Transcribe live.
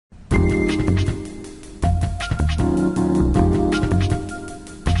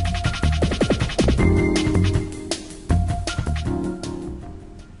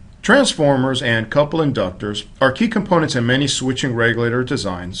Transformers and coupled inductors are key components in many switching regulator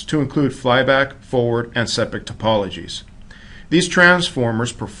designs to include flyback, forward, and SEPIC topologies. These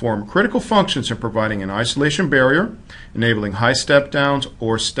transformers perform critical functions in providing an isolation barrier, enabling high step-downs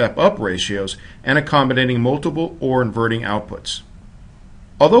or step-up ratios, and accommodating multiple or inverting outputs.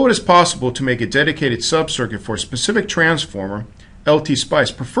 Although it is possible to make a dedicated subcircuit for a specific transformer,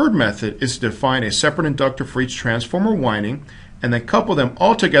 LTspice preferred method is to define a separate inductor for each transformer winding and then couple them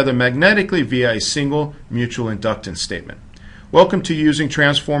all together magnetically via a single mutual inductance statement. Welcome to Using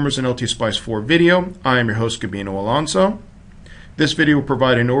Transformers in LTspice 4 video. I am your host, Gabino Alonso. This video will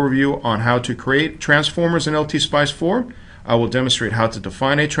provide an overview on how to create transformers in LTspice 4. I will demonstrate how to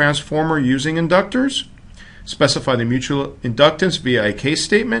define a transformer using inductors, specify the mutual inductance via a case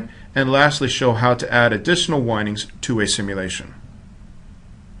statement, and lastly show how to add additional windings to a simulation.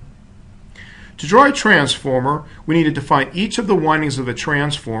 To draw a transformer, we need to define each of the windings of a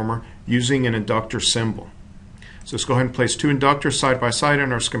transformer using an inductor symbol. So let's go ahead and place two inductors side by side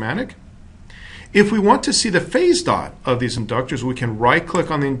in our schematic. If we want to see the phase dot of these inductors, we can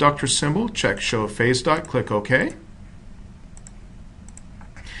right-click on the inductor symbol, check Show Phase Dot, click OK.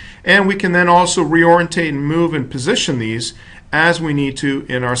 And we can then also reorientate and move and position these as we need to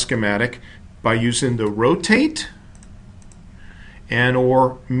in our schematic by using the rotate and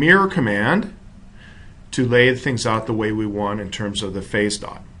or mirror command to lay things out the way we want in terms of the phase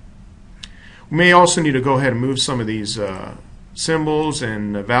dot. We may also need to go ahead and move some of these symbols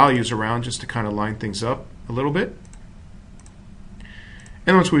and values around just to kind of line things up a little bit.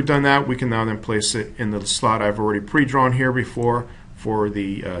 And once we've done that, we can now then place it in the slot I've already pre-drawn here before for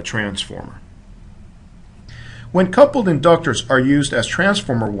the transformer. When coupled inductors are used as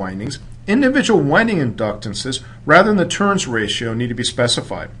transformer windings, individual winding inductances rather than the turns ratio need to be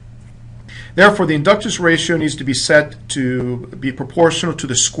specified. Therefore, the inductance ratio needs to be set to be proportional to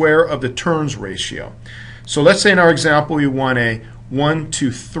the square of the turns ratio. So let's say in our example we want a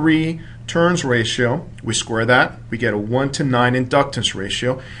 1:3 turns ratio. We square that, we get a 1:9 inductance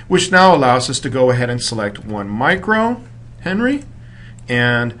ratio, which now allows us to go ahead and select 1 microhenry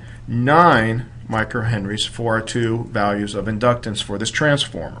and 9 microhenries for our two values of inductance for this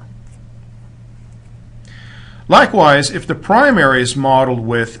transformer. Likewise, if the primary is modeled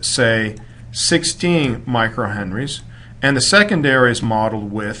with, say, 16 microhenries and the secondary is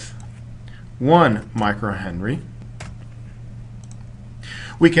modeled with 1 microhenry,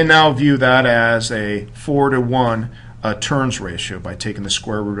 we can now view that as a 4:1 turns ratio by taking the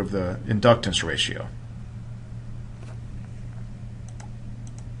square root of the inductance ratio.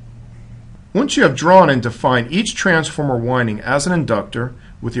 Once you have drawn and defined each transformer winding as an inductor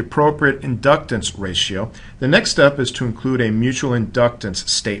with the appropriate inductance ratio, the next step is to include a mutual inductance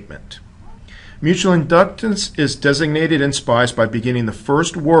statement. Mutual inductance is designated in SPICE by beginning the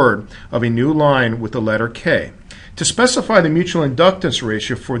first word of a new line with the letter K. To specify the mutual inductance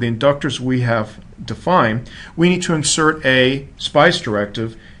ratio for the inductors we have defined, we need to insert a SPICE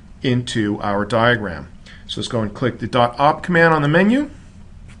directive into our diagram. So let's go and click the .op command on the menu.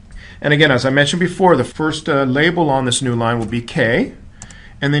 And again, as I mentioned before, the first label on this new line will be K.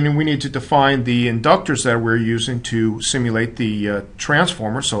 And then we need to define the inductors that we're using to simulate the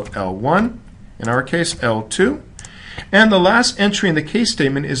transformer. So L1, in our case L2. And the last entry in the case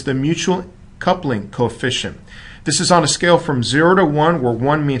statement is the mutual coupling coefficient. This is on a scale from 0 to 1, where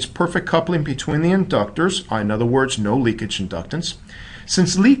 1 means perfect coupling between the inductors, in other words, no leakage inductance.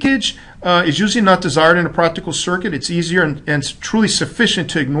 Since leakage is usually not desired in a practical circuit, it's easier and truly sufficient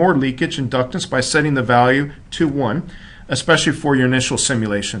to ignore leakage inductance by setting the value to 1, especially for your initial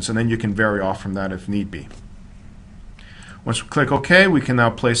simulations, and then you can vary off from that if need be. Once we click OK, we can now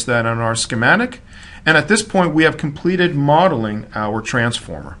place that on our schematic, and at this point we have completed modeling our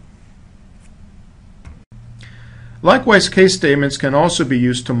transformer. Likewise, case statements can also be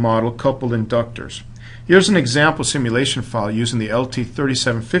used to model coupled inductors. Here's an example simulation file using the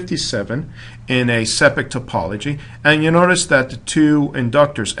LT3757 in a SEPIC topology, and you notice that the two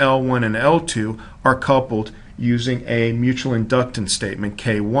inductors L1 and L2 are coupled using a mutual inductance statement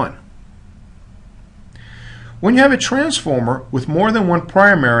K1. When you have a transformer with more than one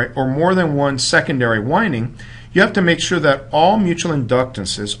primary or more than one secondary winding, you have to make sure that all mutual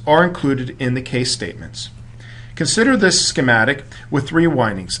inductances are included in the case statements. Consider this schematic with three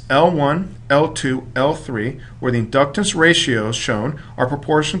windings, L1, L2, L3, where the inductance ratios shown are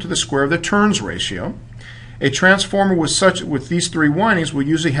proportional to the square of the turns ratio. A transformer with these three windings will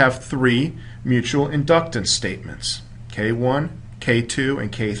usually have three mutual inductance statements, K1, K2,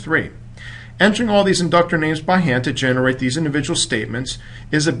 and K3. Entering all these inductor names by hand to generate these individual statements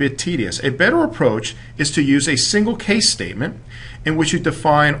is a bit tedious. A better approach is to use a single case statement in which you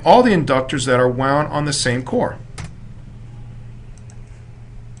define all the inductors that are wound on the same core.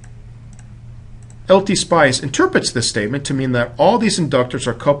 LTspice interprets this statement to mean that all these inductors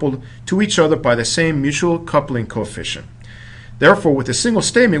are coupled to each other by the same mutual coupling coefficient. Therefore, with a single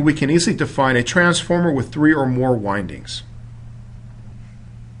statement, we can easily define a transformer with 3 or more windings.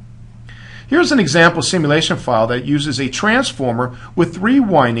 Here's an example simulation file that uses a transformer with 3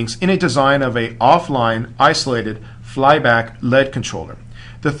 windings in a design of an offline, isolated, flyback LED controller.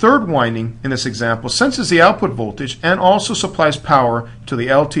 The third winding in this example senses the output voltage and also supplies power to the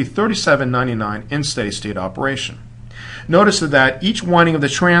LT3799 in steady state operation. Notice that each winding of the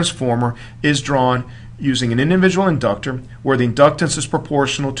transformer is drawn using an individual inductor where the inductance is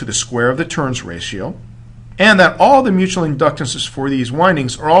proportional to the square of the turns ratio, and that all the mutual inductances for these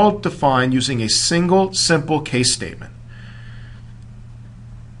windings are all defined using a single simple case statement.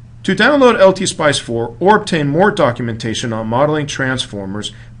 To download LTspice 4 or obtain more documentation on modeling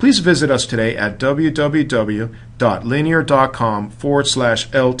transformers, please visit us today at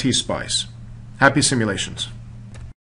www.linear.com/LTspice. Happy simulations.